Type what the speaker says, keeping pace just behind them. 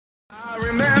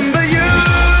Remember you,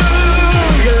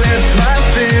 you lift my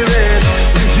spirit.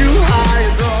 With you high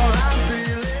is all I'm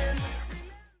feeling.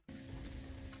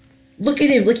 Look at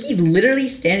him, look, he's literally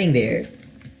standing there.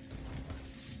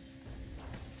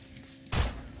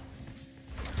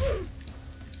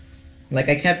 Like,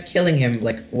 I kept killing him,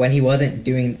 like, when he wasn't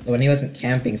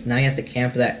camping, so now he has to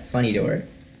camp that funny door.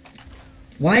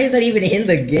 Why is that even in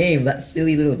the game, that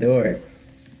silly little door?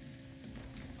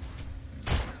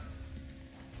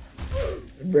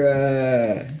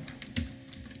 Bruh.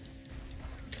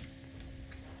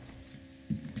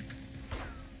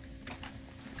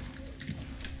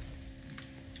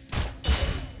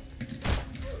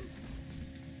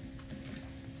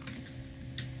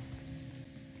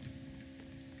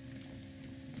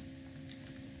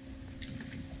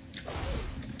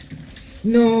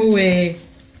 No way.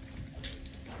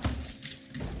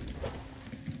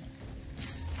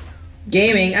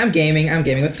 I'm gaming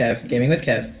with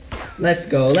Kev, Let's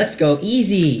go,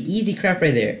 easy crap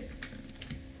right there.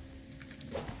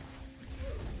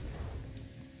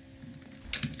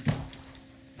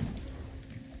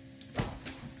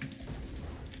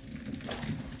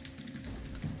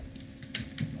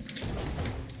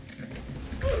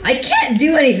 I can't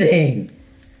do anything!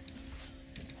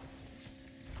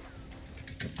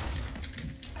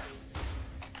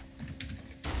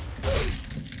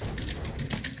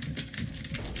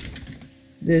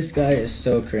 This guy is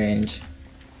so cringe.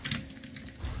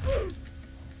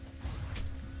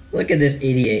 Look at this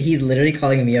idiot. He's literally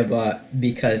calling me a bot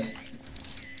because...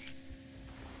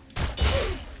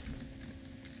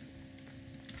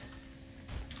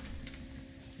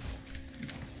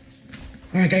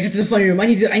 Alright, gotta get to the funny room. I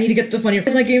need to get to the funny room.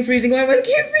 Why is my game freezing? Why is my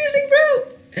game freezing, bro?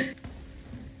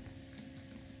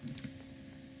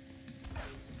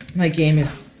 My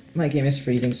game is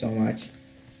freezing so much.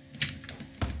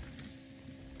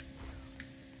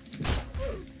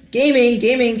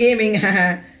 Gaming,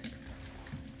 haha.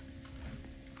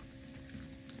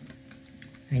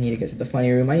 I need to get to the funny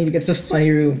room.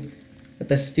 With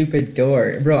the stupid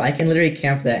door. Bro, I can literally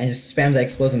camp that and just spam the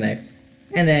explosive knife.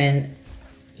 And then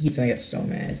he's gonna get so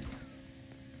mad.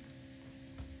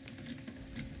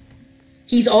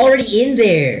 He's already in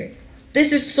there.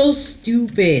 This is so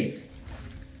stupid.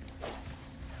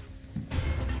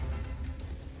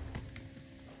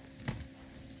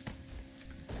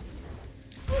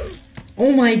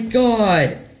 Oh my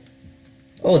god!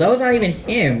 Oh, that was not even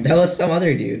him. That was some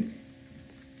other dude.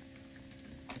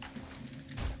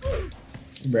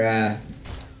 Bruh.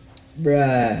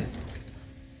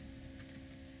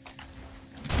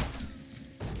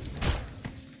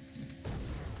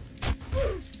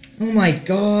 Oh my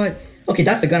god. Okay,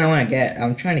 that's the gun I want to get.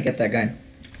 I'm trying to get that gun.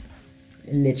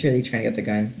 Literally trying to get the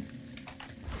gun.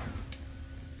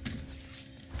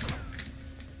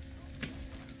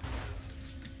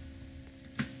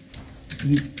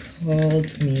 You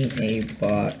called me a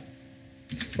bot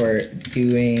for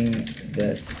doing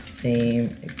the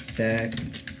same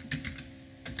exact...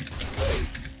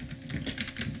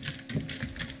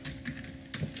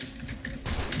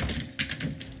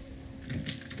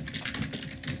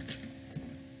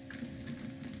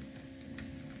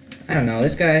 I don't know,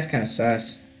 this guy is kind of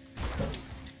sus.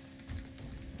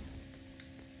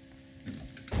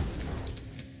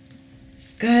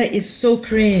 This guy is so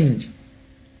cringe.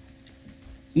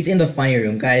 He's in the funny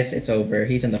room, guys. It's over.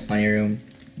 He's in the funny room.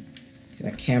 He's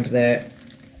gonna camp there.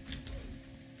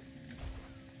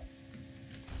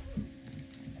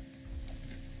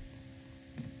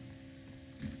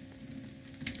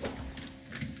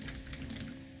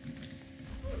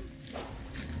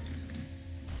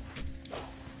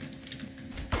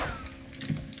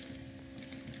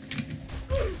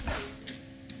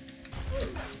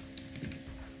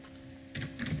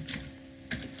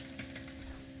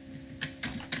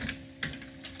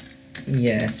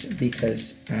 Yes,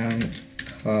 because I'm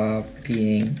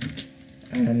copying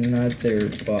another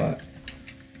bot,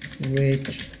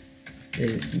 which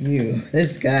is you.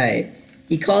 This guy,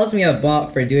 he calls me a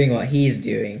bot for doing what he's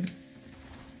doing.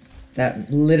 That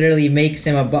literally makes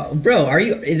him a bot. Bro, are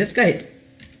you, this guy,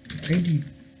 are you?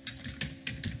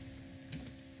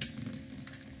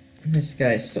 This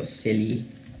guy is so silly.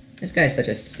 This guy is such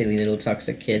a silly little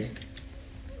toxic kid.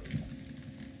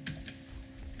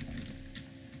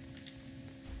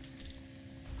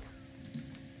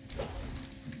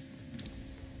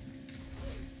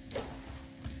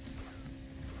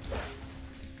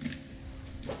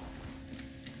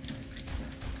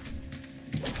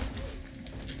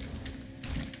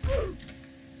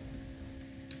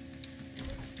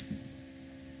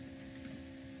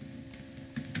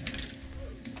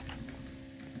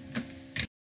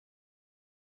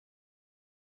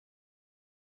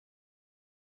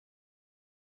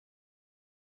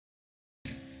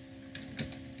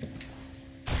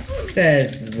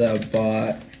 says the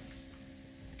bot?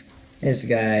 This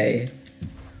guy.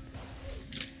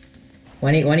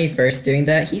 When he first doing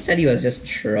that, he said he was just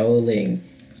trolling.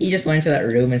 He just went to that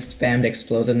room and spammed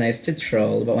explosive knives to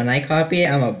troll, but when I copy it,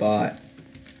 I'm a bot.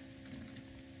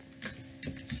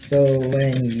 So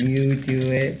when you do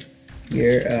it,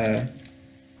 you're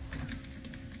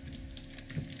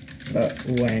but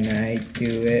when I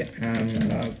do it, I'm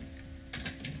a...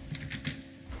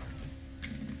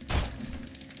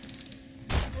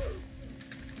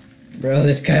 Bro,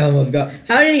 this guy almost got...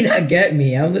 How did he not get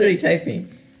me? I'm literally typing.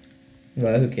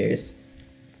 Well, who cares?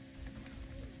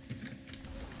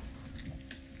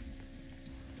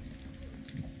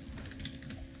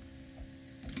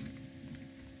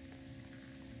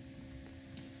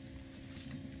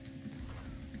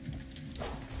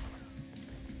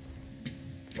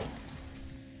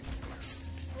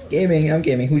 Gaming, I'm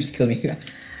gaming. Who just killed me?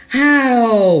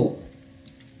 How?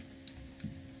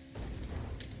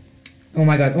 Oh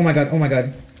my god, oh my god, oh my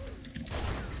god.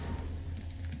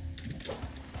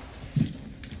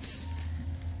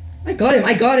 I got him,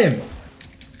 I got him!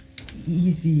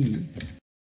 Easy.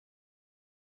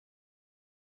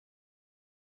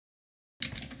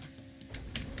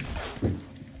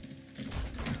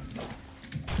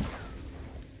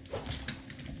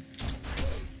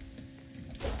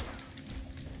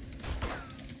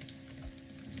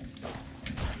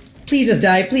 Please just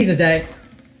die, please just die.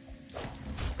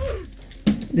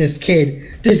 This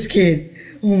kid.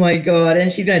 Oh my god,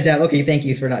 and she's gonna dab. Okay, thank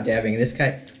you for not dabbing. This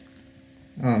guy.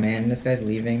 Oh man, this guy's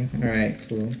leaving. Alright,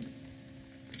 cool.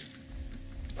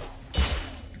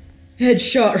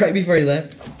 Headshot right before he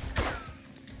left.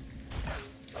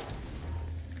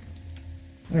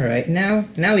 Alright, now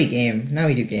we game. Now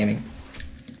we do gaming.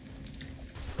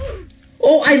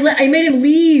 Oh, I made him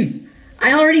leave!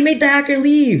 I already made the hacker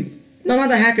leave! No, not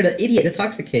the hacker, the idiot, the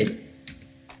toxic kid.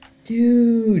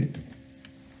 Dude.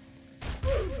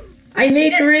 I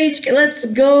made him rage. Let's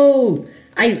go.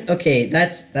 Okay,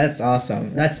 that's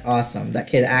awesome. That's awesome. That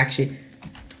kid actually.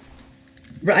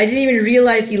 Bro, I didn't even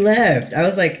realize he left. I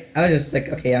was just like,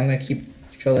 okay, I'm gonna keep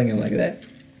trolling him like that.